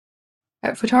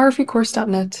At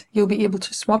photographycourse.net, you'll be able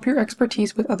to swap your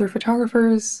expertise with other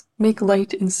photographers, make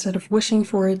light instead of wishing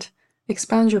for it,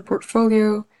 expand your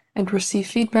portfolio, and receive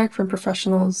feedback from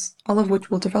professionals, all of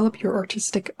which will develop your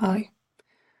artistic eye.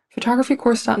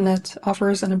 Photographycourse.net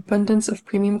offers an abundance of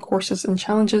premium courses and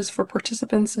challenges for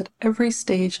participants at every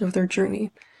stage of their journey,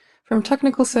 from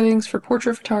technical settings for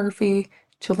portrait photography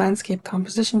to landscape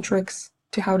composition tricks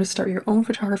to how to start your own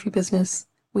photography business.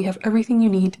 We have everything you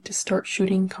need to start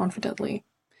shooting confidently.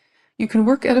 You can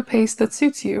work at a pace that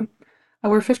suits you.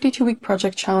 Our 52-week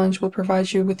project challenge will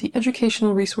provide you with the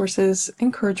educational resources,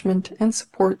 encouragement, and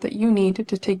support that you need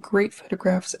to take great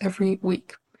photographs every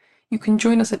week. You can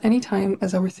join us at any time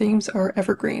as our themes are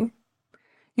evergreen.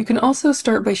 You can also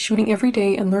start by shooting every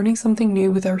day and learning something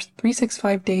new with our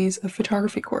 365 Days of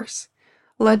Photography course.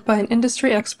 Led by an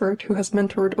industry expert who has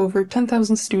mentored over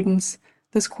 10,000 students,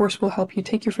 this course will help you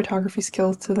take your photography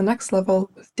skills to the next level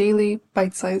with daily,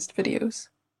 bite-sized videos.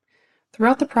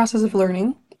 Throughout the process of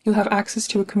learning, you'll have access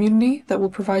to a community that will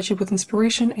provide you with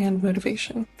inspiration and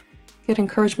motivation. Get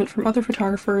encouragement from other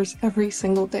photographers every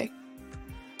single day.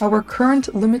 Our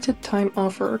current limited time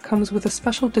offer comes with a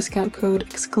special discount code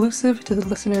exclusive to the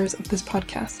listeners of this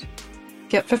podcast.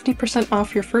 Get 50%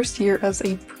 off your first year as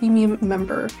a premium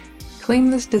member.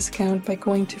 Claim this discount by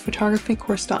going to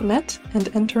photographycourse.net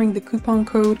and entering the coupon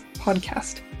code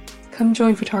PODCAST. Come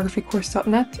join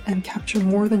photographycourse.net and capture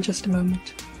more than just a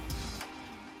moment.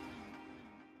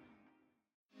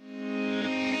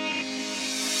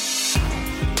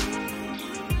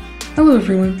 Hello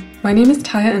everyone, my name is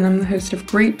Taya and I'm the host of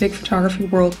Great Big Photography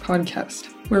World podcast,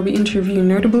 where we interview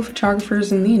notable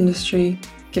photographers in the industry,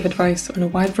 give advice on a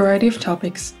wide variety of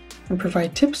topics, and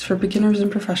provide tips for beginners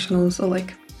and professionals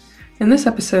alike. In this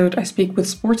episode, I speak with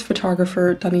sports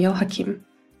photographer Danial Hakim.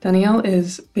 Danial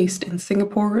is based in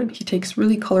Singapore and he takes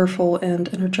really colorful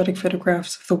and energetic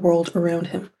photographs of the world around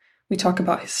him. We talk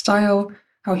about his style,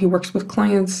 how he works with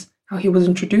clients, how he was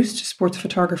introduced to sports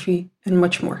photography, and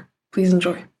much more. Please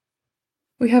enjoy.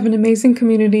 We have an amazing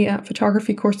community at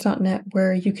photographycourse.net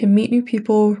where you can meet new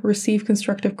people, receive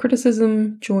constructive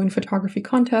criticism, join photography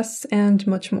contests, and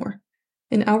much more.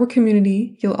 In our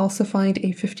community, you'll also find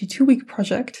a 52-week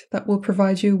project that will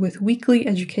provide you with weekly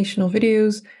educational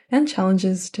videos and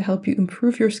challenges to help you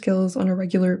improve your skills on a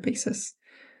regular basis.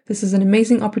 This is an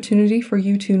amazing opportunity for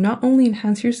you to not only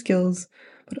enhance your skills,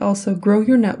 but also grow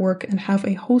your network and have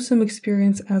a wholesome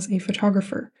experience as a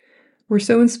photographer. We're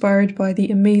so inspired by the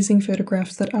amazing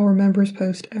photographs that our members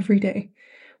post every day.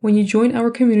 When you join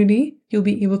our community, you'll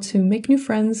be able to make new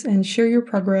friends and share your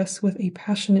progress with a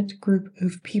passionate group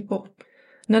of people.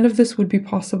 None of this would be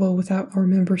possible without our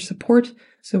members' support,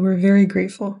 so we're very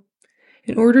grateful.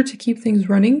 In order to keep things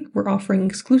running, we're offering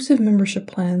exclusive membership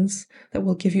plans that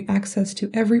will give you access to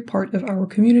every part of our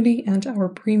community and our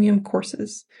premium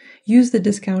courses. Use the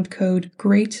discount code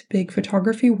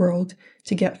GreatBigPhotographyWorld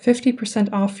to get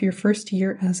 50% off your first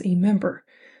year as a member.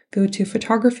 Go to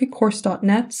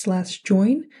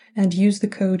photographycourse.net/join and use the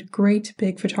code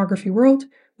GreatBigPhotographyWorld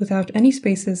without any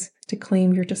spaces to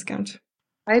claim your discount.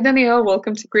 Hi, Danielle.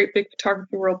 Welcome to Great Big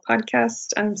Photography World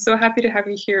podcast. I'm so happy to have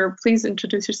you here. Please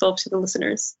introduce yourself to the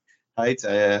listeners. Hi,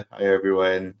 Taya. Hi,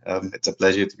 everyone. It's a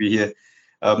pleasure to be here.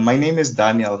 My name is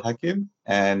Danial Hakim,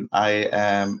 and I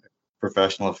am a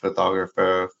professional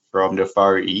photographer from the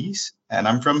Far East, and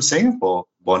I'm from Singapore,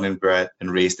 born and bred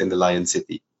and raised in the Lion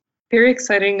City. Very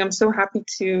exciting. I'm so happy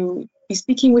to be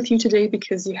speaking with you today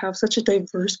because you have such a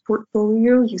diverse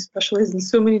portfolio. You specialize in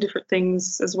so many different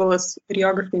things, as well as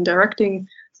videography and directing.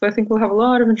 So I think we'll have a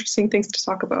lot of interesting things to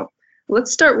talk about.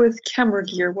 Let's start with camera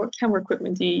gear. What camera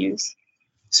equipment do you use?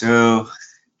 So,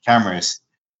 cameras.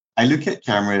 I look at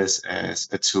cameras as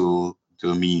a tool to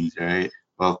a means, right?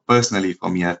 Well, personally, for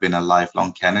me, I've been a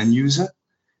lifelong Canon user.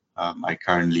 I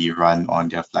currently run on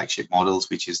their flagship models,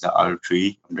 which is the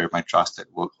R3. They're my trusted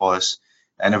workhorse,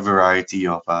 and a variety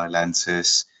of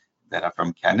lenses that are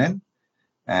from Canon.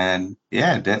 And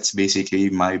yeah, that's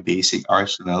basically my basic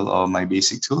arsenal or my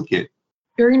basic toolkit.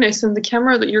 Very nice. And the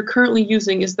camera that you're currently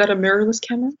using, is that a mirrorless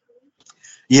camera?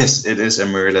 Yes, it is a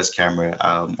mirrorless camera.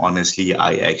 Honestly,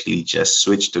 I actually just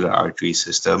switched to the R3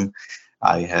 system.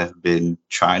 I have been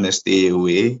trying to stay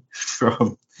away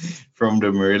from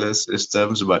the mirrorless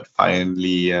systems, but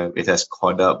finally it has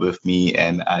caught up with me,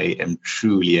 and I am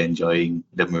truly enjoying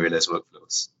the mirrorless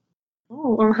workflows.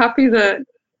 Oh, I'm happy that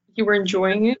you were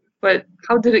enjoying it, but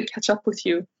how did it catch up with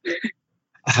you?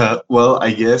 Well,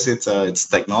 I guess it's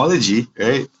technology,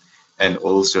 right? And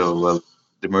also, well,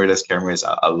 the mirrorless cameras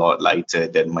are a lot lighter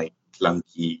than my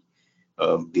clunky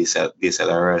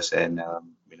DSLRs, and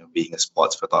being a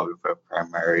sports photographer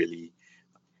primarily,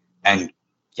 and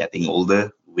getting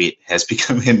older, weight has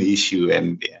become an issue,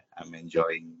 and yeah, I'm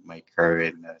enjoying my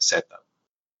current setup.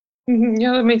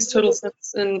 Yeah, that makes total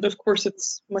sense. And of course,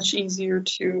 it's much easier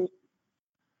to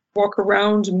walk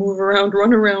around, move around,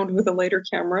 run around with a lighter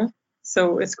camera.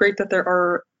 So it's great that there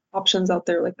are options out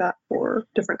there like that for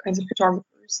different kinds of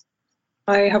photographers.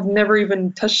 I have never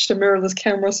even touched a mirrorless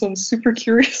camera, so I'm super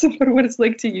curious about what it's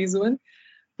like to use one.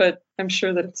 But I'm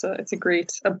sure that it's a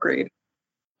great upgrade.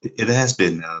 It has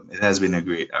been a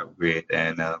great upgrade,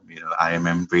 and I am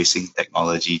embracing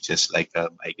technology just like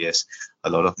I guess a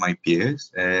lot of my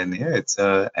peers, and yeah, it's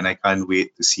and I can't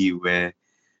wait to see where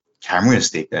cameras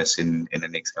take us in the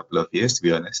next couple of years, to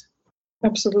be honest.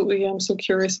 Absolutely, I'm so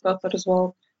curious about that as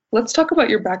well. Let's talk about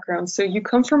your background. So you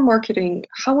come from marketing.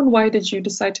 How and why did you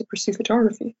decide to pursue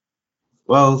photography?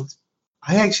 Well,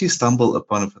 I actually stumbled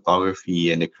upon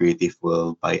photography and the creative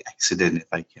world by accident, if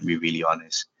I can be really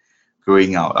honest.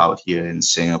 Growing out here in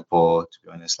Singapore, to be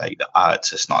honest, like the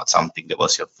arts is not something that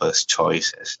was your first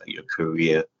choice as like your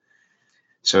career.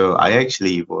 So I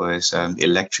actually was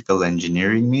electrical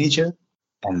engineering major,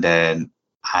 and then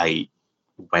I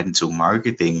went to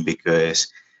marketing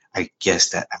because I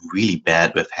guess that I'm really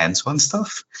bad with hands-on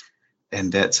stuff,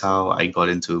 and that's how I got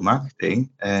into marketing.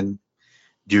 And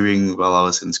during while I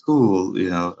was in school,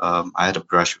 I had a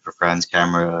brush with a friend's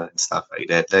camera and stuff like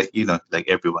that, like like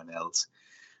everyone else.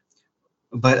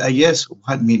 But I guess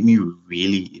what made me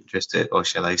really interested, or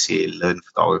shall I say, learn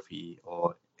photography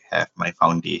or have my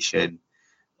foundation,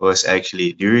 was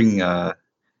actually during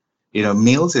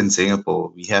males in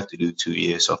Singapore, we have to do 2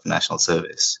 years of national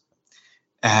service.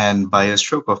 And by a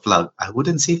stroke of luck, I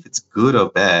wouldn't say if it's good or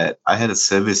bad. I had a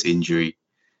service injury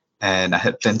and I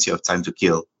had plenty of time to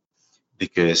kill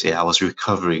because yeah, I was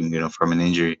recovering, from an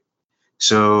injury.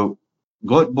 So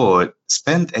got bored,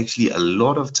 spent actually a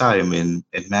lot of time in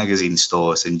magazine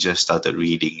stores and just started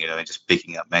reading, just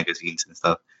picking up magazines and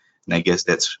stuff. And I guess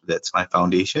that's my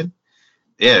foundation.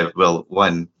 Yeah, well,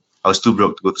 one, I was too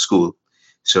broke to go to school,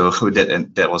 so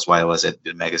that was why I was at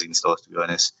the magazine stores, to be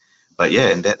honest. But yeah,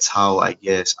 and that's how I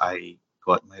guess I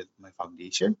got my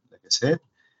foundation, like I said,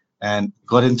 and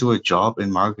got into a job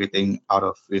in marketing out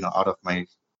of my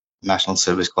national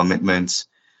service commitments,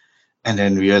 and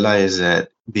then realized that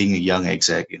being a young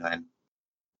exec, and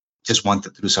just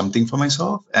wanted to do something for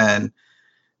myself, and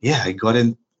yeah, I got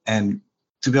in, and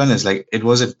to be honest, like it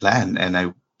wasn't planned, and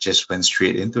I just went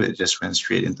straight into it, just went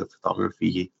straight into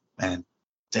photography, and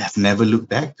I've never looked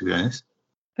back, to be honest.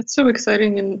 That's so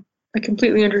exciting, and I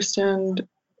completely understand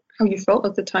how you felt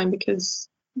at the time because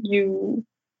you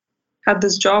had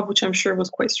this job, which I'm sure was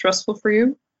quite stressful for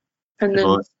you. And It then,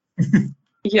 was.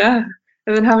 yeah,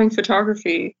 and then having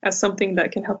photography as something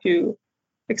that can help you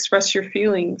express your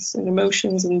feelings and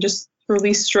emotions and just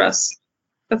release stress.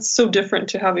 That's so different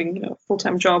to having, a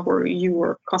full-time job where you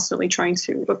were constantly trying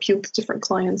to appeal to different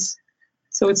clients.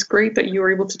 So it's great that you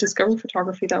were able to discover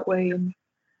photography that way. And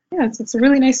yeah, it's a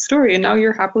really nice story. And now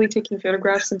you're happily taking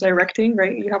photographs and directing,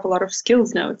 right? You have a lot of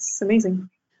skills now. It's amazing.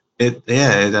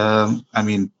 I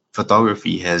mean,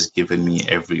 photography has given me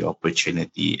every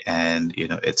opportunity, and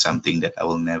it's something that I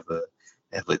will never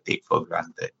ever take for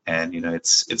granted. And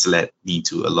it's led me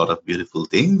to a lot of beautiful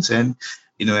things, and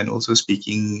and also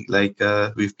speaking like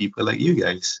with people like you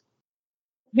guys.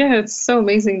 Yeah, it's so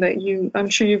amazing that I'm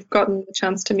sure you've gotten the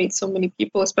chance to meet so many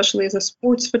people, especially as a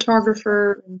sports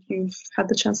photographer, and you've had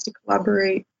the chance to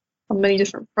collaborate on many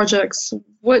different projects.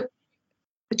 What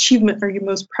achievement are you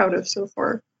most proud of so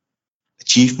far?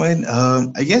 Achievement,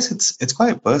 I guess it's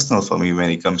quite personal for me when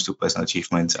it comes to personal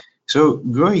achievements. So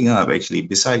growing up, actually,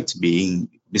 besides being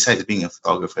a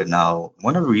photographer now,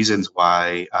 one of the reasons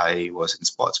why I was in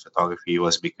sports photography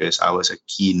was because I was a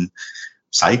keen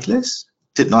cyclist.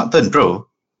 Did not turn pro,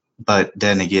 but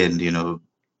then again,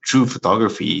 through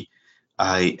photography,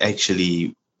 I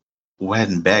actually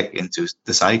went back into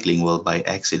the cycling world by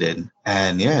accident.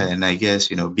 And yeah, and I guess,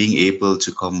 being able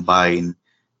to combine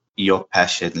your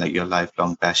passion, like your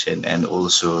lifelong passion, and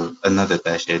also another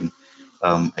passion,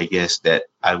 I guess that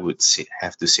I would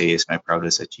have to say is my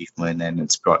proudest achievement, and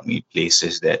it's brought me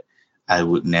places that I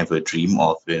would never dream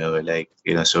of.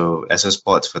 So as a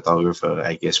sports photographer,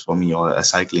 I guess for me, or a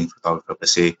cycling photographer per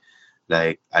se,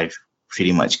 like I've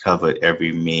pretty much covered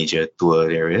every major tour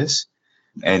there is.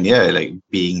 And yeah, like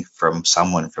being from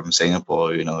someone from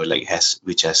Singapore, like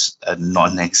which has a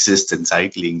non-existent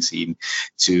cycling scene,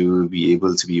 to be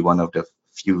able to be one of the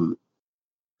few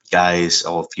guys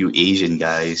or few Asian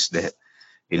guys that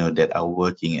that are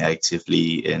working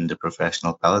actively in the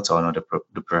professional peloton or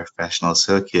the professional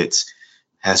circuits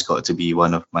has got to be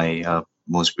one of my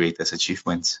most greatest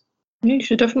achievements. You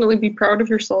should definitely be proud of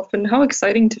yourself, and how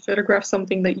exciting to photograph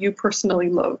something that you personally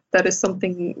love. That is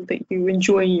something that you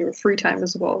enjoy in your free time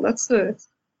as well. That's a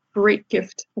great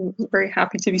gift. I'm very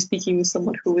happy to be speaking with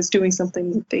someone who is doing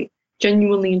something that they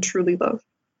genuinely and truly love.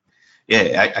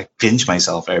 Yeah, I pinch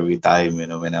myself every time,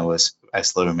 when I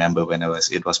still remember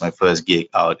it was my first gig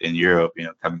out in Europe,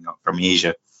 coming out from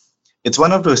Asia. It's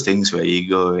one of those things where you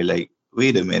go like,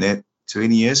 wait a minute,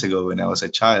 20 years ago when I was a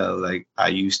child, like I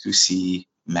used to see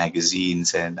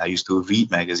magazines and I used to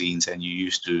read magazines and you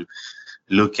used to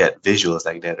look at visuals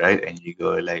like that, right? And you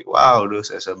go like, wow,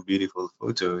 those are some beautiful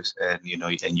photos. And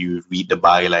and you read the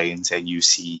bylines and you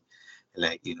see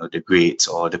like, the grades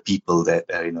or the people that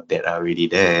that are already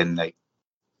there and like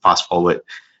fast forward.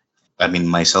 I mean,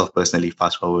 myself personally,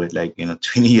 fast forward like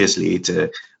 20 years later,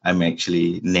 I'm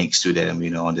actually next to them,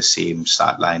 on the same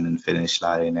start line and finish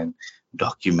line and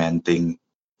documenting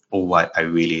what I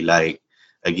really like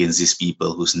against these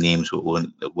people whose names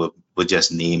were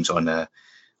just names on a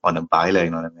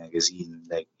byline on a magazine.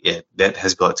 Like, yeah, that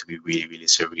has got to be really, really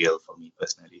surreal for me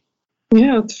personally.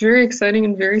 Yeah, it's very exciting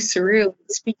and very surreal.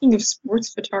 Speaking of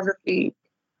sports photography,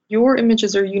 your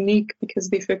images are unique because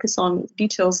they focus on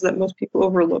details that most people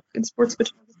overlook in sports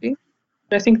photography.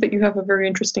 And I think that you have a very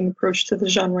interesting approach to the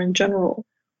genre in general.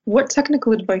 What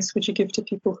technical advice would you give to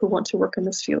people who want to work in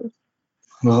this field?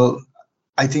 Well,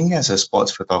 I think as a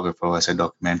sports photographer, as a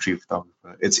documentary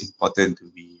photographer, it's important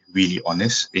to be really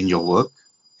honest in your work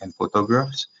and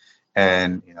photographs.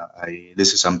 And I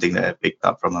this is something that I picked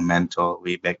up from a mentor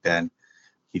way back then.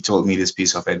 He told me this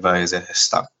piece of advice that has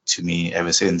stuck to me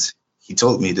ever since. He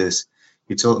told me this.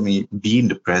 He told me, be in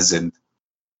the present.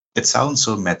 It sounds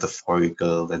so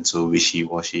metaphorical and so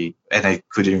wishy-washy, and I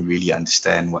couldn't really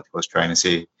understand what he was trying to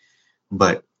say.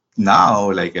 But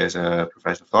now, like as a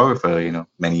professional photographer,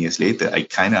 many years later, I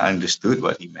kind of understood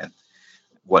what he meant.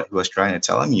 What he was trying to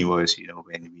tell me was,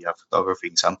 when we are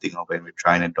photographing something or when we're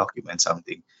trying to document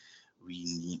something, we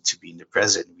need to be in the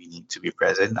present. We need to be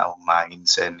present, our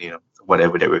minds, and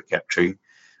whatever that we're capturing.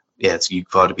 Yeah, so you've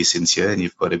got to be sincere and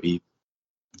you've got to be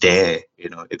there,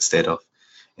 instead of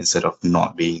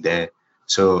not being there.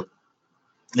 So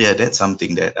yeah, that's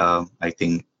something that I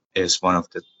think is one of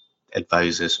the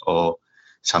advices or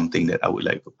something that I would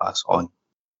like to pass on.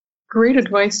 Great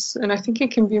advice, and I think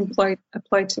it can be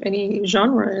applied to any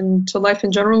genre and to life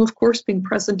in general. Of course, being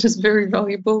present is very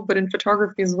valuable, but in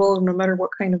photography as well, no matter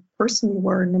what kind of person you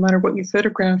are, no matter what you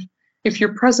photograph, if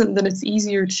you're present, then it's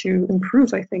easier to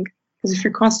improve, I think. Because if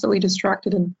you're constantly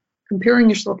distracted and comparing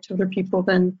yourself to other people,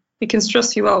 then it can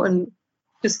stress you out and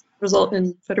just result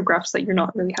in photographs that you're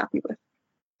not really happy with.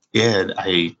 Yeah,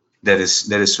 I that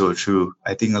is so true.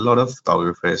 I think a lot of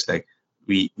photographers like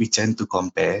we tend to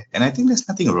compare, and I think there's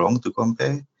nothing wrong to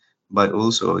compare. But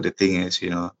also the thing is,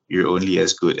 you're only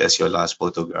as good as your last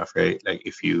photograph, right? Like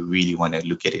if you really want to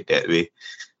look at it that way.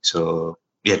 So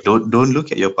yeah, don't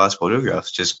look at your past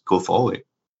photographs. Just go forward.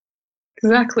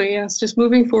 Exactly, yes. Just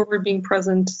moving forward, being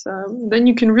present. Then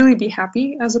you can really be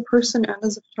happy as a person and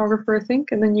as a photographer, I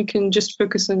think. And then you can just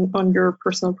focus on your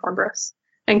personal progress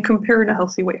and compare in a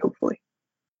healthy way, hopefully.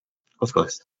 Of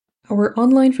course. Our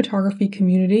online photography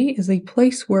community is a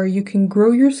place where you can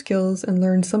grow your skills and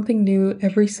learn something new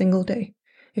every single day.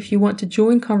 If you want to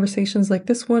join conversations like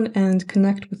this one and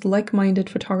connect with like-minded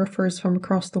photographers from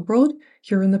across the world,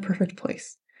 you're in the perfect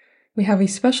place. We have a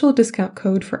special discount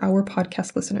code for our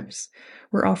podcast listeners.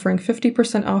 We're offering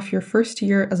 50% off your first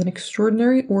year as an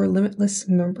extraordinary or limitless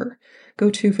member. Go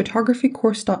to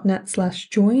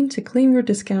photographycourse.net/join to claim your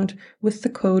discount with the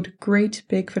code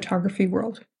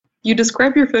GreatBigPhotographyWorld. You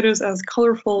describe your photos as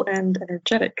colorful and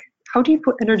energetic. How do you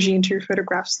put energy into your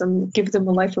photographs and give them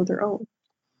a life of their own?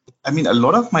 I mean, a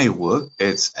lot of my work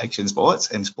is action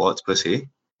sports and sports per se.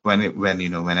 When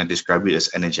I describe it as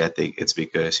energetic, it's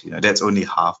because that's only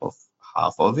half of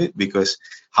it, because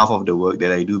half of the work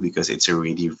that I do, because it's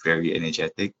already very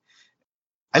energetic.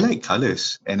 I like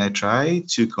colors and I try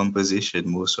to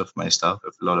composition most of my stuff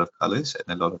with a lot of colors and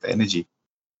a lot of energy.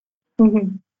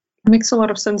 Mm-hmm. Makes a lot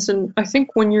of sense. And I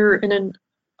think when you're in an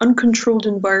uncontrolled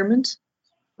environment,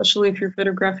 especially if you're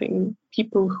photographing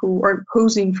people who aren't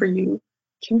posing for you, it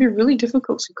can be really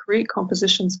difficult to create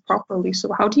compositions properly.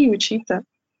 So how do you achieve that?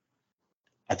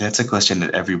 And that's a question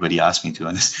that everybody asks me, to be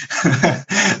honest.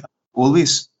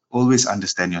 Always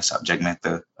understand your subject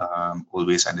matter.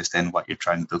 Always understand what you're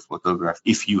trying to photograph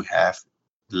if you have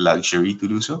the luxury to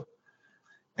do so.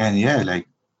 And yeah, like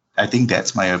I think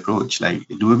that's my approach. Like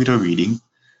do a bit of reading,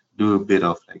 do a bit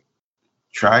of like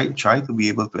try to be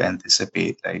able to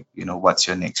anticipate like what's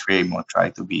your next frame, or try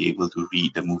to be able to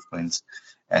read the movements.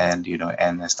 And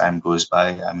and as time goes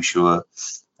by, I'm sure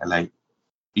like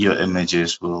your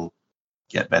images will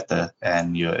get better,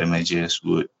 and your images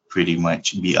would pretty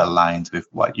much be aligned with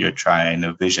what you're trying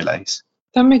to visualize.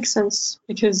 That makes sense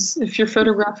because if you're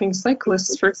photographing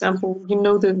cyclists, for example, you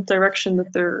know the direction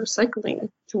that they're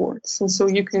cycling towards. And so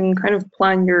you can kind of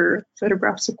plan your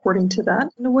photographs according to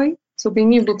that in a way. So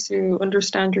being able to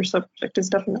understand your subject is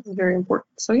definitely very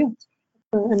important. So yeah,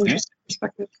 an interesting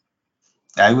perspective.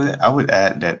 I would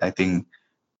add that I think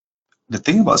the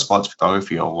thing about sports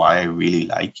photography, or why I really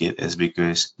like it, is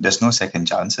because there's no second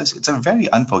chances. It's a very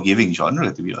unforgiving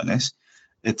genre, to be honest.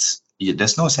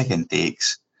 There's no second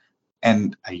takes,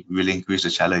 and I really increase the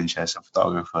challenge as a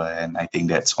photographer, and I think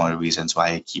that's one of the reasons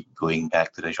why I keep going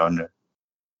back to the genre.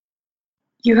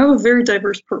 You have a very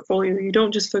diverse portfolio. You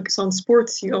don't just focus on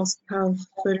sports. You also have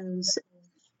photos of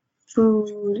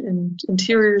food and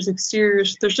interiors,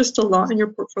 exteriors. There's just a lot in your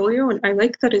portfolio, and I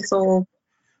like that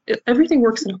everything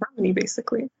works in harmony,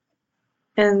 basically.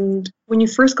 And when you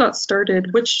first got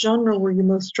started, which genre were you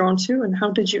most drawn to, and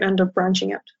how did you end up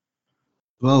branching out?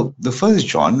 Well, the first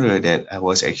genre that I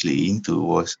was actually into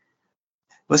was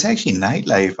actually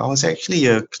nightlife. I was actually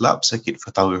a club circuit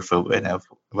photographer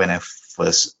when I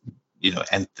first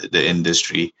entered the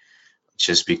industry,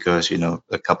 just because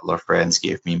a couple of friends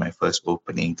gave me my first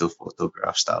opening to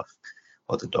photograph stuff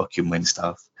or to document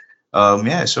stuff.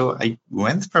 So I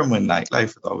went from a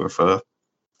nightlife photographer,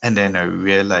 and then I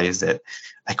realized that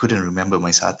I couldn't remember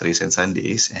my Saturdays and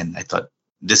Sundays, and I thought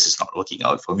this is not working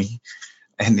out for me.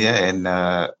 And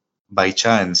by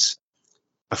chance,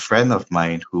 a friend of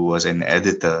mine who was an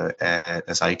editor at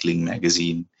a cycling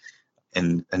magazine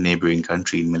in a neighboring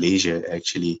country in Malaysia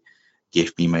actually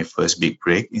gave me my first big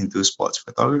break into sports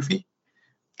photography.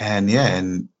 And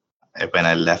when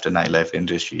I left the nightlife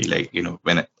industry,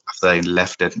 after I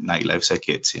left the nightlife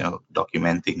circuits,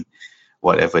 documenting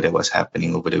whatever that was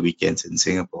happening over the weekends in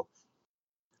Singapore,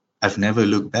 I've never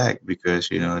looked back because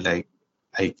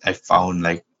I found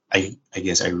I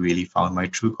guess I really found my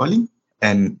true calling,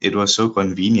 and it was so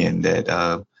convenient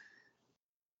that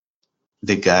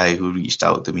the guy who reached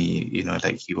out to me,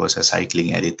 he was a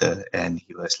cycling editor, and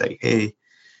he was like, "Hey,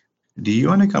 do you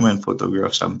want to come and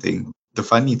photograph something?" The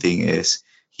funny thing is,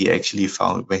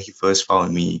 when he first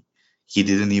found me, he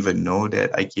didn't even know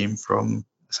that I came from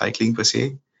cycling per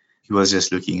se. He was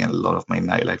just looking at a lot of my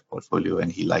nightlife portfolio,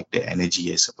 and he liked the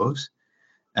energy, I suppose.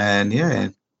 And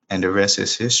the rest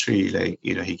is history.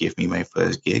 He gave me my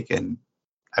first gig, and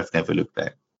I've never looked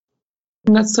back.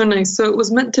 That's so nice. So it was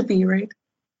meant to be, right?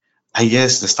 I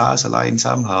guess the stars aligned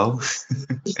somehow,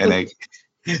 and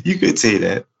you could say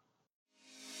that.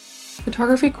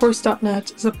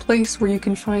 Photographycourse.net is a place where you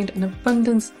can find an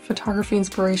abundance of photography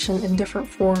inspiration in different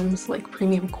forms like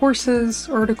premium courses,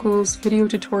 articles, video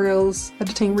tutorials,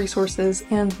 editing resources,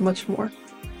 and much more.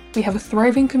 We have a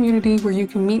thriving community where you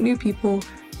can meet new people,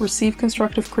 receive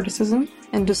constructive criticism,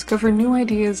 and discover new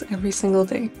ideas every single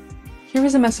day. Here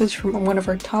is a message from one of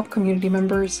our top community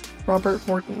members, Robert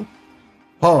Morton.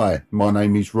 Hi, my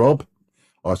name is Rob.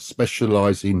 I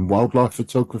specialise in wildlife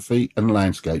photography and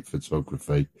landscape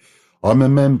photography. I'm a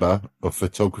member of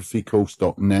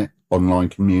photographycourse.net online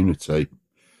community.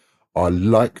 I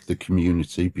like the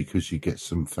community because you get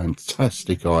some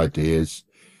fantastic ideas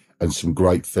and some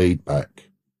great feedback.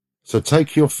 So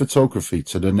take your photography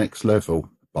to the next level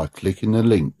by clicking the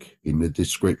link in the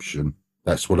description.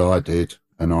 That's what I did,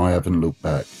 and I haven't looked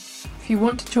back. If you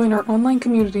want to join our online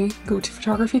community, go to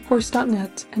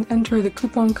photographycourse.net and enter the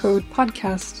coupon code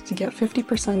PODCAST to get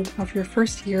 50% off your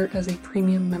first year as a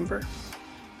premium member.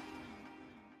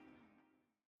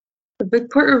 A big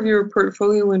part of your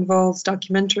portfolio involves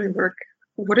documentary work.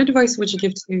 What advice would you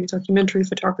give to documentary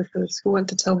photographers who want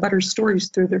to tell better stories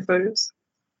through their photos?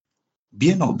 Be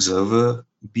an observer,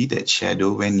 be that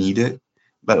shadow when needed,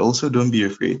 but also don't be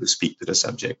afraid to speak to the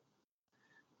subject.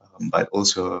 But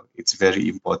also, it's very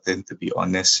important to be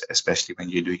honest, especially when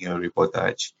you're doing a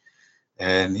reportage.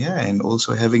 And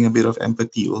also having a bit of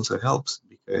empathy also helps,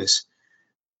 because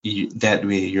that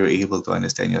way you're able to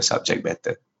understand your subject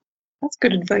better. That's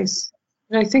good advice.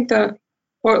 And I think that,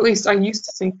 or at least I used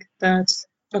to think that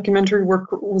documentary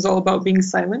work was all about being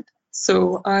silent.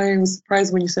 So I was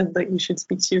surprised when you said that you should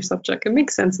speak to your subject. It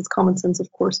makes sense. It's common sense,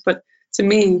 of course. But to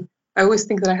me, I always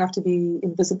think that I have to be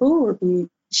invisible or be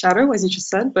shadow, as you just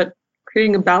said. But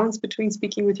creating a balance between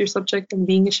speaking with your subject and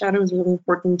being a shadow is really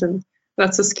important. And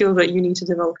that's a skill that you need to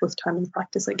develop with time and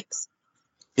practice, I guess.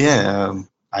 Yeah,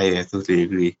 I totally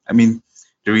agree. I mean,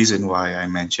 the reason why I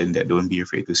mentioned that don't be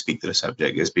afraid to speak to the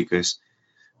subject is because,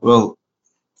 well,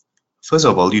 first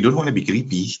of all, you don't want to be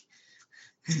creepy.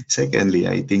 Secondly,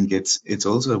 I think it's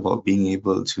also about being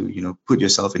able to, put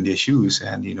yourself in their shoes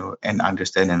and, and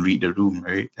understand and read the room,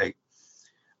 right? Like,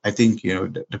 I think,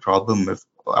 the problem with,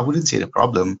 I wouldn't say the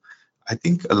problem. I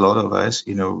think a lot of us,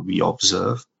 we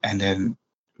observe and then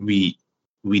we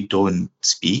we don't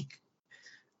speak.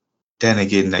 Then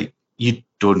again, like, you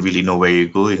don't really know where you're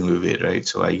going with it, right?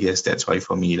 So I guess that's why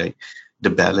for me, like, the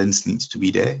balance needs to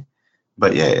be there.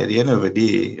 But yeah, at the end of the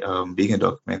day, being a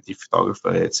documentary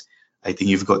photographer, I think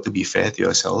you've got to be fair to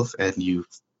yourself and you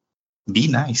be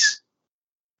nice.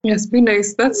 Yes, be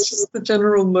nice. That's just the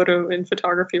general motto in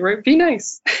photography, right? Be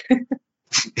nice.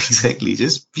 Exactly.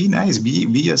 Just be nice. Be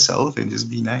yourself and just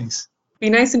be nice. Be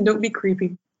nice and don't be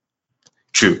creepy.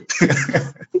 True.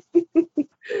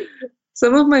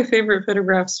 Some of my favorite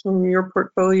photographs from your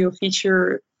portfolio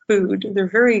feature food. They're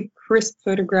very crisp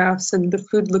photographs and the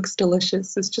food looks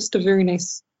delicious. It's just a very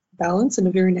nice balance and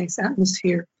a very nice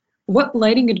atmosphere. What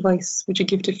lighting advice would you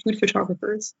give to food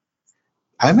photographers?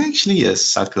 I'm actually a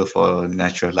sucker for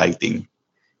natural lighting.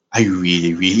 I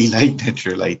really, really like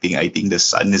natural lighting. I think the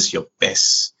sun is your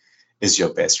best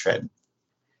friend.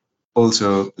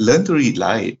 Also, learn to read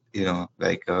light,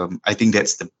 like, I think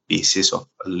that's the basis of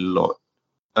a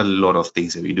lot of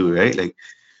things that we do, right? Like,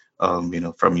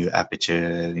 from your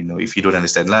aperture, if you don't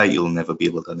understand light, you'll never be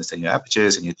able to understand your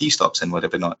apertures and your t-stops and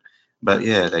whatever not. But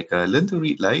yeah, like, learn to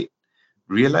read light,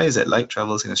 realize that light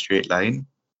travels in a straight line,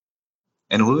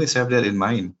 and always have that in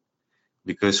mind.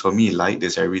 Because for me, light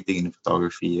is everything in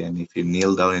photography, and if you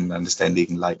nail down in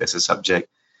understanding light as a subject,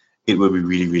 it will be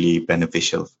really, really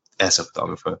beneficial as a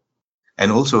photographer.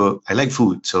 And also, I like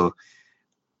food, so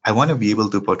I want to be able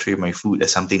to portray my food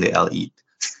as something that I'll eat.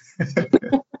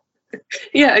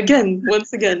 Yeah,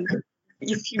 once again,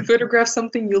 if you photograph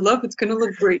something you love, it's going to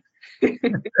look great.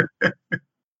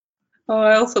 Oh,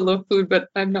 I also love food, but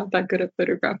I'm not that good at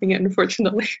photographing it,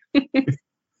 unfortunately.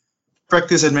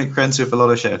 Practice and make friends with a lot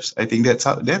of chefs. I think that's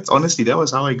honestly, that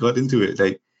was how I got into it.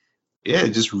 Like, yeah,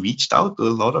 just reached out to a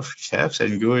lot of chefs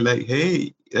and go like,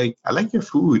 hey, like, I like your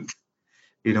food.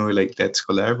 Like, let's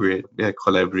collaborate. Yeah,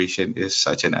 collaboration is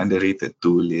such an underrated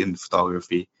tool in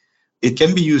photography. It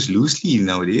can be used loosely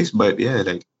nowadays, but yeah,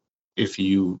 like, if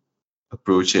you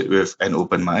approach it with an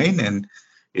open mind and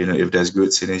if there's good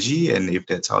synergy and if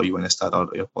that's how you want to start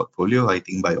out your portfolio, I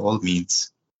think by all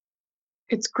means.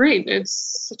 It's great.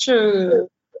 It's such a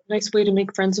nice way to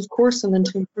make friends, of course, and then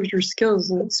to improve your skills.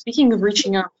 And speaking of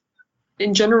reaching out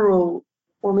in general,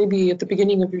 or maybe at the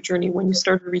beginning of your journey when you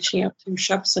started reaching out to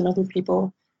chefs and other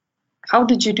people, how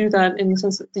did you do that in the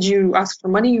sense that did you ask for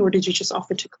money or did you just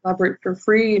offer to collaborate for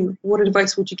free? And what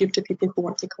advice would you give to people who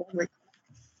want to collaborate?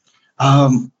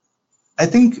 I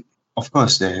think, of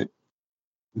course, that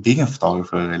being a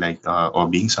photographer, like, or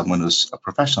being someone who's a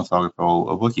professional photographer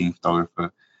or a working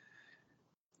photographer,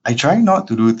 I try not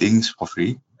to do things for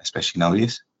free, especially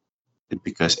nowadays,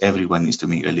 because everyone needs to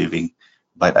make a living.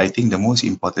 But I think the most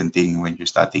important thing when you're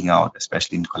starting out,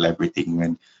 especially in collaborating,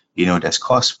 when there's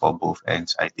cost for both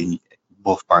ends, I think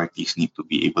both parties need to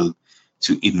be able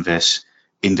to invest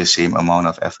in the same amount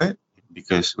of effort.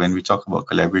 Because when we talk about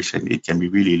collaboration, it can be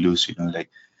really loose,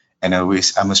 like, and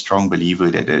I'm a strong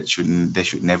believer that there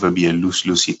should never be a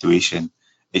lose-lose situation.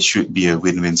 It should be a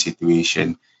win-win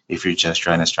situation if you're just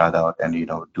trying to start out and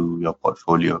do your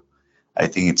portfolio. I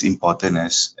think it's important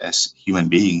as human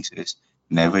beings is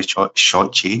never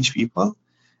shortchange people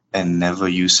and never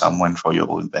use someone for your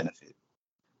own benefit.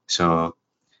 So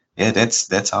yeah,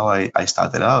 that's how I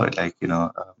started out. Like,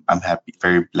 I'm happy,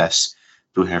 very blessed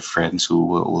to have friends who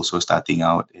were also starting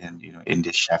out in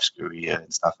this chef's career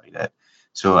and stuff like that.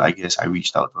 So I guess I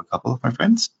reached out to a couple of my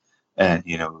friends, and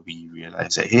we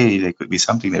realized that, hey, there could be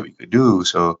something that we could do.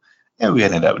 So yeah, we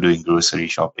ended up doing grocery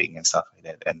shopping and stuff like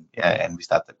that, and yeah, and we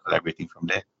started collaborating from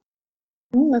there.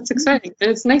 That's exciting. And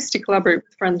it's nice to collaborate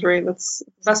with friends, right? That's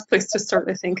the best place to start,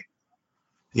 I think.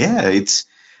 Yeah,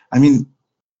 I mean,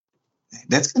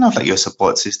 that's kind of like your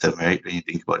support system, right? When you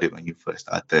think about it, when you first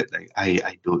started, like,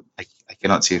 I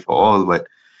cannot say for all, but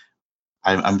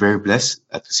I'm very blessed,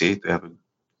 to say, to have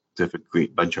a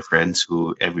great bunch of friends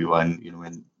who everyone,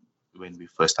 when we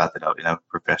first started out in our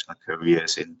professional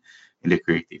careers in the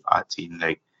creative art scene,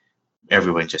 like,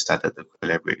 everyone just started to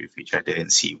collaborate with each other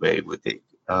and see where it would take.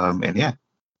 And yeah,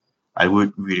 I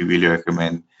would really, really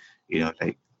recommend,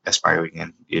 like,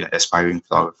 aspiring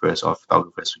photographers or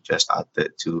photographers who just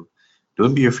started to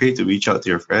don't be afraid to reach out to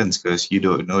your friends, because you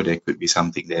don't know, there could be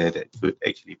something there that could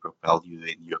actually propel you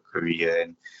in your career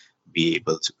and be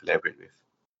able to collaborate with.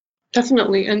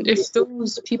 Definitely. And if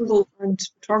those people aren't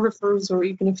photographers, or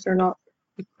even if they're not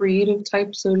the creative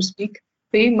type, so to speak,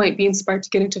 they might be inspired to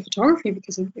get into photography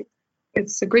because of it.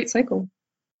 It's a great cycle.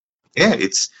 Yeah,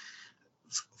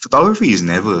 photography is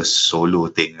never a solo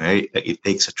thing, right? Like, it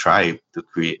takes a tribe to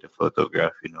create a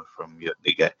photograph, from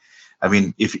the get. I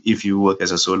mean, if you work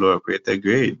as a solo operator,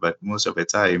 great, but most of the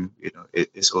time,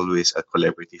 it is always a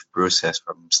collaborative process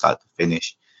from start to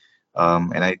finish.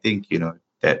 And I think,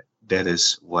 that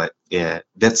is what, yeah,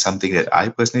 that's something that I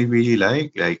personally really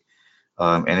like. And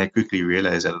I quickly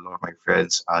realized that a lot of my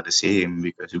friends are the same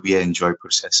because we enjoy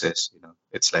processes.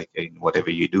 It's like in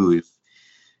whatever you do,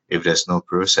 if there's no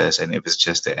process and if it's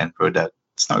just the end product,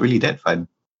 it's not really that fun.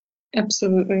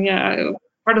 Absolutely, yeah.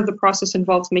 Part of the process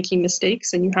involves making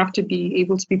mistakes, and you have to be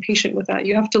able to be patient with that.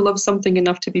 You have to love something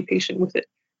enough to be patient with it,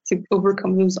 to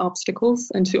overcome those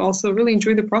obstacles, and to also really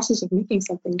enjoy the process of making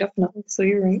something, definitely. So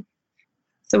you're right.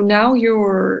 So now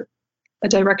you're a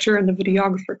director and a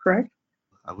videographer, correct?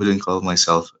 I wouldn't call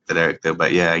myself the director,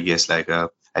 but yeah, I guess like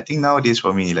I think nowadays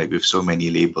for me, like with so many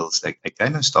labels, like I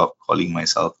kind of stopped calling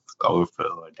myself photographer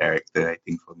or director. I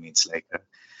think for me, it's like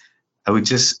I would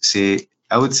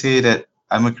say that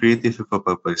I'm a creative with a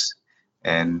purpose,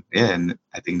 and yeah, and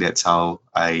I think that's how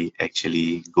I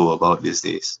actually go about these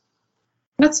days.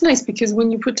 That's nice because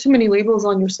when you put too many labels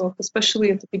on yourself,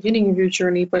 especially at the beginning of your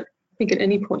journey, but I think at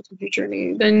any point of your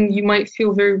journey, then you might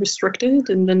feel very restricted,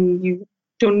 and then you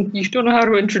don't know how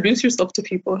to introduce yourself to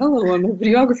people. Hello, I'm a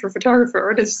videographer, photographer,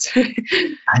 artist.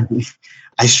 I,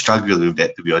 I struggle with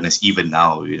that, to be honest, even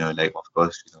now, like of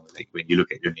course, like when you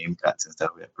look at your name cards and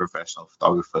stuff, we're a professional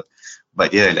photographer.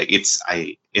 But yeah, like it's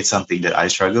something that I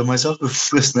struggle myself with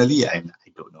personally, and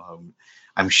I don't know how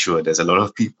I'm sure there's a lot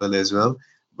of people as well.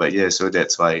 But yeah, so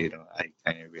that's why, I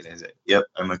kind of realized that yep,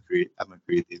 I'm a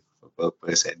creative for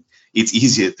purpose, and it's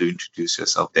easier to introduce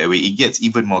yourself that way. It gets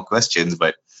even more questions,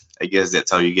 but I guess that's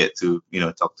how you get to,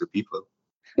 talk to people.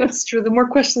 That's true. The more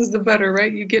questions, the better,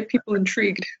 right? You get people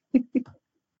intrigued.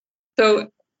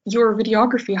 So, your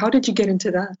videography, how did you get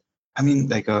into that? I mean,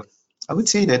 like I would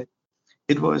say that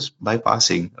it was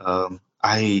bypassing.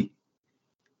 I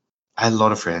had a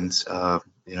lot of friends,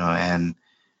 and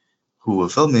who were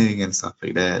filming and stuff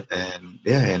like that, and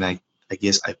yeah, and I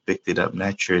guess I picked it up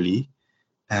naturally,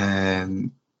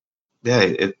 and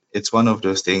yeah, it's one of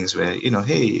those things where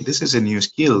hey, this is a new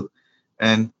skill,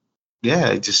 and yeah,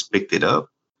 I just picked it up,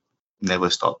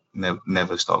 never stopped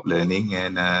learning,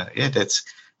 and yeah, that's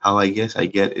how I guess I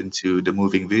get into the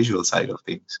moving visual side of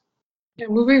things. Yeah,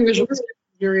 moving visuals is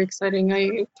very exciting.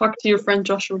 I talked to your friend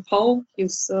Joshua Paul.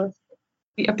 He's the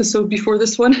episode before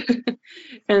this one,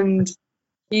 and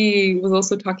he was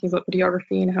also talking about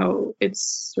videography and how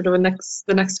it's sort of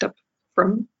the next step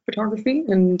from photography,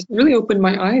 and really opened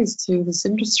my eyes to this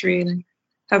industry, and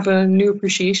I have a new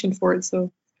appreciation for it.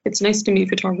 So it's nice to meet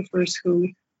photographers who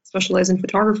specialize in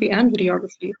photography and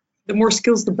videography. The more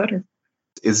skills, the better.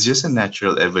 It's just a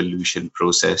natural evolution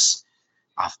process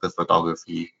after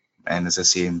photography, and it's the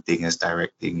same thing as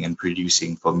directing and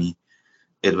producing for me.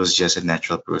 It was just a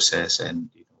natural process, and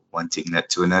one thing led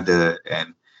to another,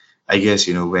 and I guess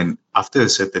when after a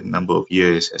certain number of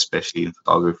years, especially in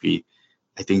photography,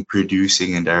 I think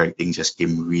producing and directing just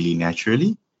came really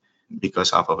naturally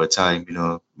because half of the time,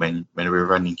 when we're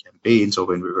running campaigns or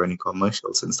when we're running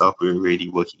commercials and stuff, we're already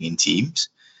working in teams,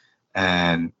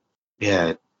 and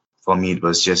yeah, for me it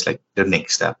was just like the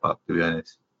next step up, to be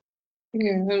honest.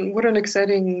 Yeah, and what an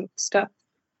exciting step.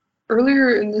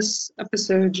 Earlier in this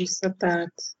episode, you said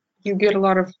that you get a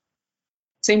lot of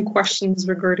same questions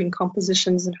regarding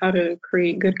compositions and how to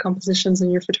create good compositions in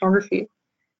your photography.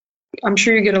 I'm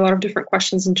sure you get a lot of different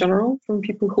questions in general from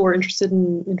people who are interested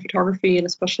in photography and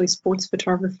especially sports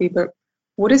photography, but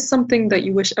what is something that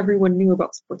you wish everyone knew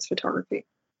about sports photography?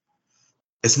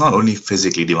 It's not only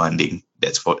physically demanding,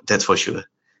 that's for sure,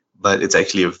 but it's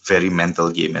actually a very mental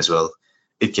game as well.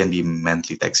 It can be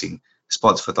mentally taxing.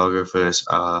 Sports photographers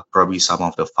are probably some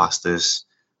of the fastest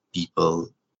people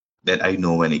that I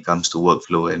know when it comes to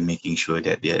workflow and making sure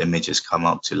that their images come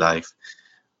out to life.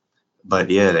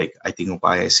 But yeah, like I think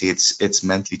why I say it's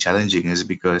mentally challenging is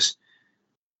because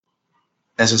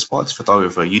as a sports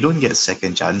photographer, you don't get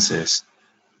second chances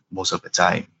most of the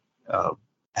time, uh,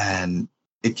 and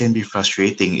it can be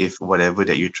frustrating if whatever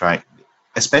that you try,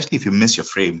 especially if you miss your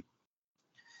frame.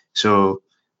 So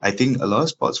I think a lot of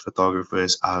sports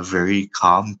photographers are very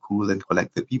calm, cool, and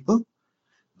collected people.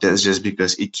 That's just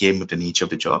because it came with the nature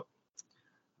of the job.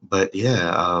 But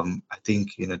yeah, I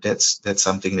think that's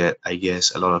something that I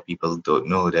guess a lot of people don't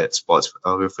know, that sports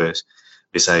photographers,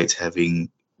 besides having,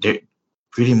 they're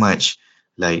pretty much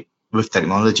like with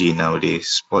technology nowadays,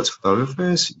 sports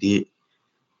photographers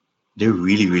they're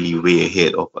really really way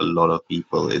ahead of a lot of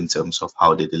people in terms of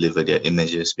how they deliver their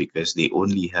images because they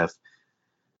only have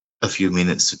a few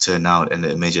minutes to turn out and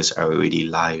the images are already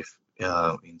live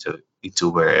into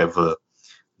wherever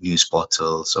news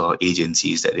portals or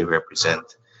agencies that they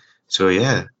represent. So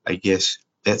yeah, I guess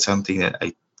that's something that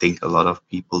I think a lot of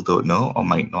people don't know or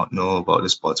might not know about the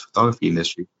sports photography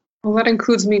industry. Well, that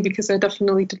includes me because I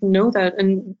definitely didn't know that.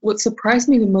 And what surprised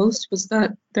me the most was that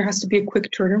there has to be a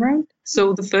quick turnaround.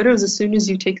 So the photos, as soon as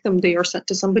you take them, they are sent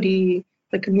to somebody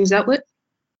like a news outlet.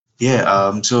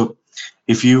 Yeah, so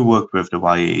if you work with the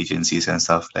YA agencies and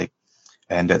stuff like,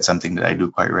 and that's something that I do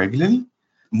quite regularly,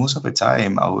 most of the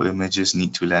time our images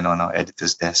need to land on our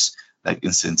editor's desk like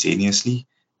instantaneously.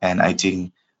 And I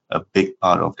think a big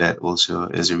part of that also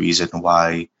is a reason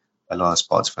why a lot of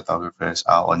sports photographers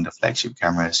are on the flagship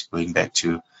cameras, going back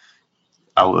to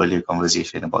our earlier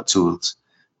conversation about tools.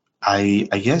 I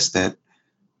guess that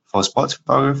for sports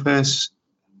photographers,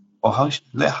 or how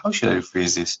should I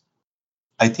phrase this?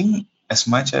 I think as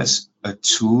much as a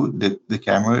tool, the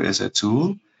camera is a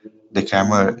tool,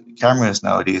 cameras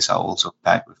nowadays are also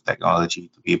packed with technology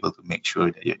to be able to make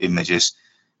sure that your images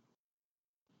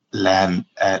land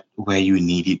at where you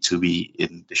need it to be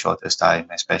in the shortest time,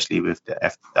 especially with the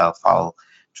file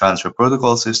transfer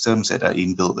protocol systems that are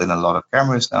inbuilt in a lot of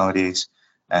cameras nowadays,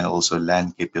 and also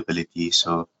LAN capability.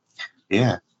 So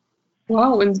yeah.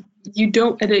 Wow, and you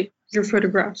don't edit your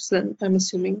photographs then, I'm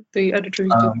assuming. The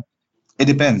editors do. It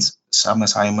depends. Some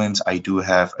assignments I do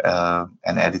have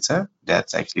an editor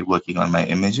that's actually working on my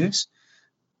images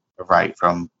right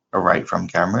from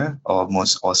camera, or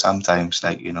sometimes,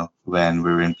 like, when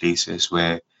we're in places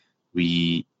where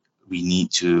we we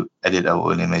need to edit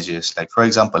our own images, like for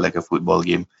example like a football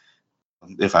game.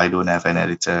 If I don't have an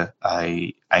editor,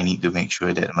 I need to make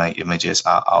sure that my images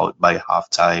are out by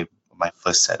halftime. My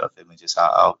first set of images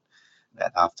are out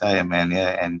at halftime, and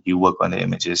yeah, and you work on the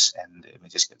images, and the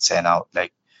images get sent out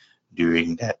like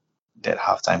during that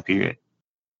halftime period,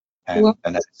 Well,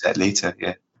 and that's that later.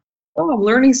 Yeah. oh, I'm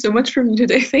learning so much from you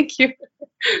today. Thank you.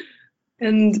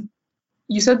 And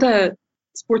you said that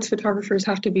sports photographers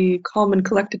have to be calm and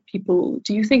collected people.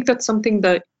 Do you think that's something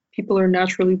that people are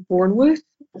naturally born with,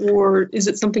 or is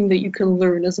it something that you can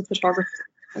learn as a photographer?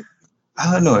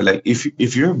 I don't know. Like,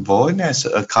 if you're born as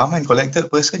a calm and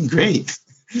collected person, great.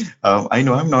 I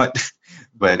know I'm not,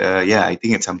 but yeah, I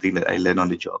think it's something that I learn on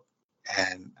the job,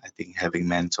 and I think having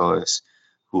mentors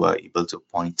who are able to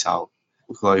point out,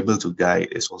 who are able to guide,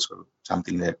 is also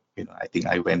something that I think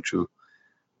I went through.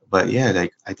 But yeah,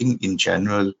 like, I think in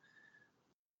general,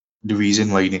 the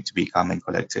reason why you need to be calm and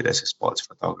collected as a sports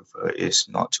photographer is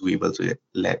not to be able to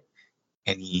let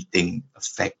anything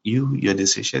affect your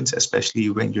decisions, especially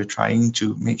when you're trying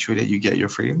to make sure that you get your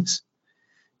frames.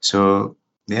 So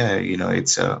yeah,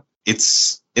 it's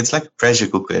like a pressure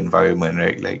cooker environment,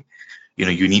 right? Like,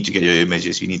 you need to get your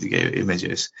images,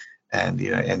 and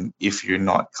and if you're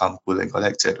not calm, cool, and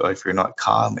collected, or if you're not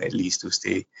calm at least to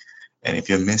stay, and if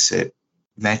you miss it,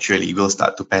 naturally you will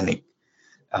start to panic.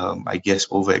 I guess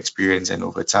over experience and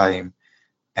over time,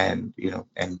 and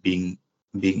and being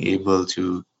able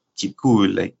to keep cool,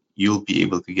 like, you'll be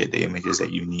able to get the images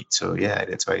that you need. So yeah,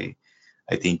 that's why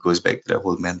I think it goes back to the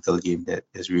whole mental game that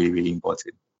is really, really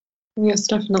important. Yes,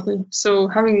 definitely. So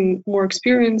having more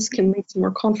experience can lead to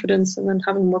more confidence, and then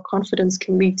having more confidence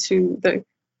can lead to the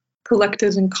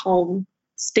collected and calm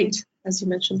state, as you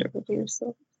mentioned earlier.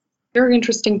 So very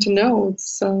interesting to know.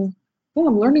 It's well,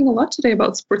 I'm learning a lot today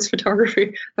about sports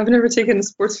photography. I've never taken a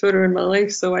sports photo in my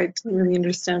life, so I didn't really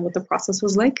understand what the process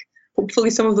was like. Hopefully,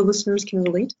 some of the listeners can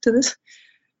relate to this.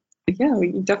 But yeah,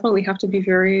 you definitely have to be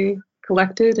very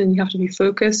collected and you have to be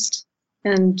focused.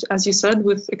 And as you said,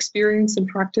 with experience and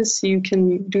practice, you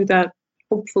can do that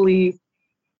hopefully,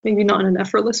 maybe not in an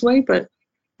effortless way, but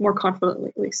more confidently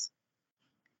at least.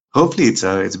 Hopefully,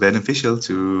 it's beneficial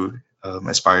to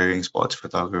aspiring sports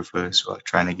photographers who are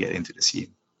trying to get into the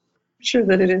scene. I'm sure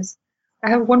that it is. I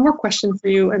have one more question for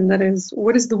you, and that is,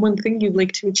 what is the one thing you'd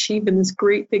like to achieve in this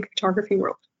great big photography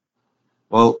world?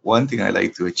 Well, one thing I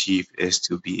like to achieve is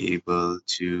to be able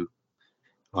to.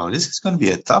 Wow, this is going to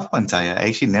be a tough one, Taya. I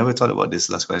actually never thought about this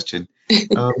last question.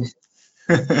 Um,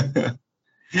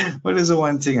 what is the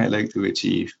one thing I like to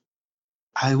achieve?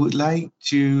 I would like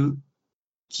to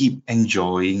keep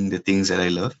enjoying the things that I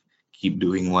love, keep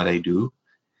doing what I do,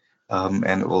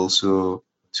 and also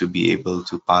to be able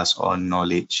to pass on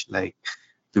knowledge, like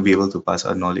to be able to pass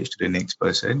on knowledge to the next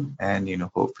person, and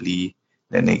hopefully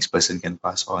the next person can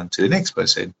pass on to the next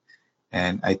person.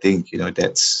 And I think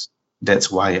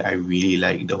that's why I really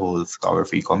like the whole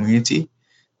photography community,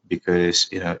 because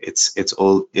it's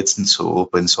so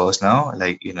open source now.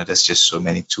 Like, there's just so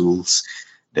many tools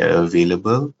that are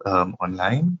available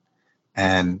online,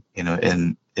 and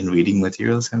in reading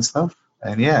materials and stuff.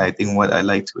 And yeah, I think what I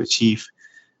like to achieve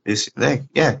is, like,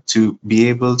 yeah, to be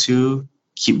able to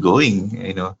keep going.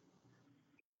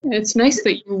 It's nice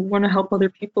that you want to help other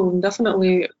people, and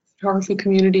definitely photography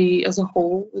community as a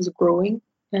whole is growing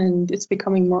and it's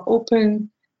becoming more open.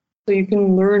 So you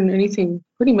can learn anything,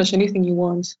 pretty much anything you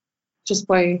want, just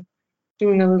by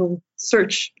doing a little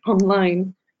search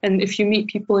online. And if you meet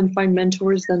people and find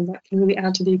mentors, then that can really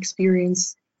add to the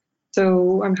experience.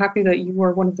 So I'm happy that you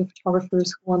are one of the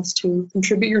photographers who wants to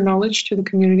contribute your knowledge to the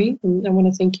community, and I want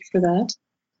to thank you for that.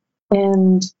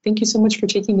 And thank you so much for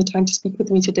taking the time to speak with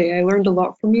me today. I learned a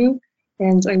lot from you,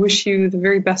 and I wish you the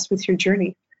very best with your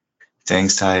journey.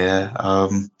 Thanks, Taya.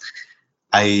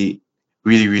 I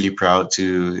really proud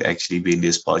to actually be in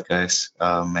this podcast.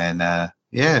 And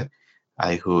yeah,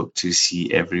 I hope to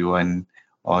see everyone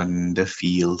on the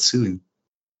field soon.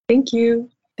 Thank you.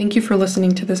 Thank you for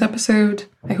listening to this episode.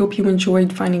 I hope you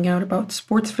enjoyed finding out about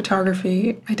sports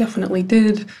photography. I definitely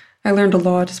did. I learned a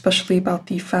lot, especially about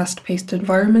the fast-paced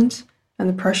environment and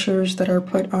the pressures that are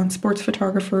put on sports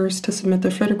photographers to submit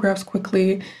their photographs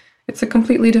quickly. It's a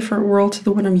completely different world to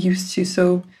the one I'm used to,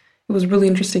 so it was really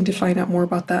interesting to find out more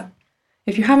about that.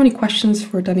 If you have any questions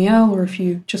for Danial, or if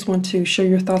you just want to share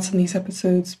your thoughts on these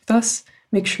episodes with us,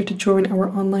 make sure to join our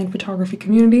online photography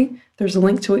community. There's a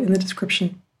link to it in the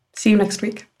description. See you next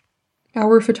week.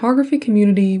 Our photography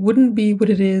community wouldn't be what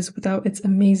it is without its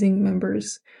amazing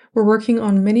members. We're working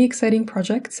on many exciting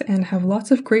projects and have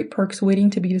lots of great perks waiting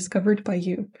to be discovered by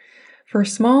you. For a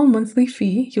small monthly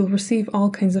fee, you'll receive all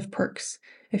kinds of perks.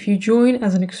 If you join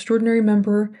as an extraordinary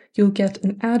member, you'll get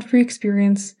an ad-free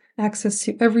experience, access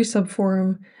to every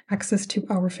subforum, access to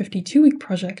our 52-week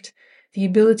project, the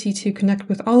ability to connect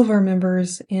with all of our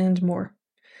members, and more.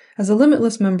 As a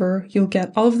Limitless member, you'll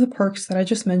get all of the perks that I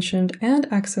just mentioned and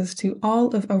access to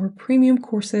all of our premium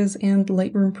courses and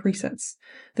Lightroom presets.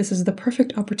 This is the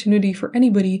perfect opportunity for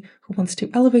anybody who wants to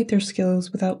elevate their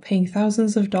skills without paying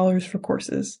thousands of dollars for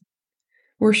courses.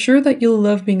 We're sure that you'll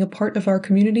love being a part of our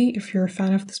community if you're a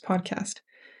fan of this podcast.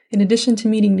 In addition to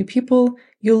meeting new people,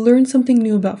 you'll learn something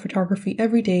new about photography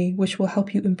every day, which will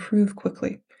help you improve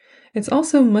quickly. It's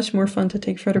also much more fun to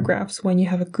take photographs when you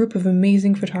have a group of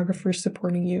amazing photographers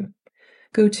supporting you.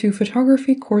 Go to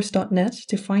photographycourse.net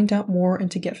to find out more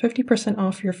and to get 50%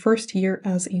 off your first year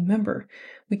as a member.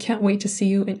 We can't wait to see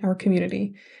you in our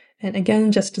community. And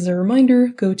again, just as a reminder,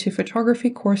 go to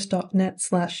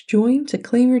photographycourse.net/join to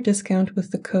claim your discount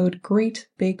with the code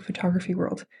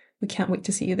GREATBIGPhotographyWorld. We can't wait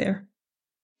to see you there.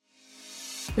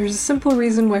 There's a simple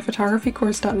reason why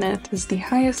photographycourse.net is the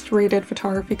highest rated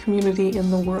photography community in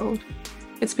the world.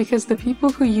 It's because the people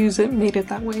who use it made it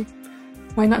that way.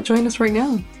 Why not join us right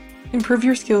now? Improve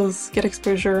your skills, get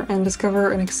exposure, and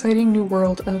discover an exciting new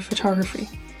world of photography.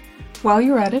 While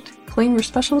you're at it, claim your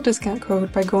special discount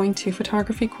code by going to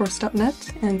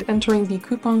photographycourse.net and entering the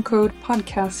coupon code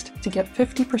PODCAST to get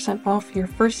 50% off your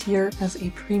first year as a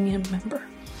premium member.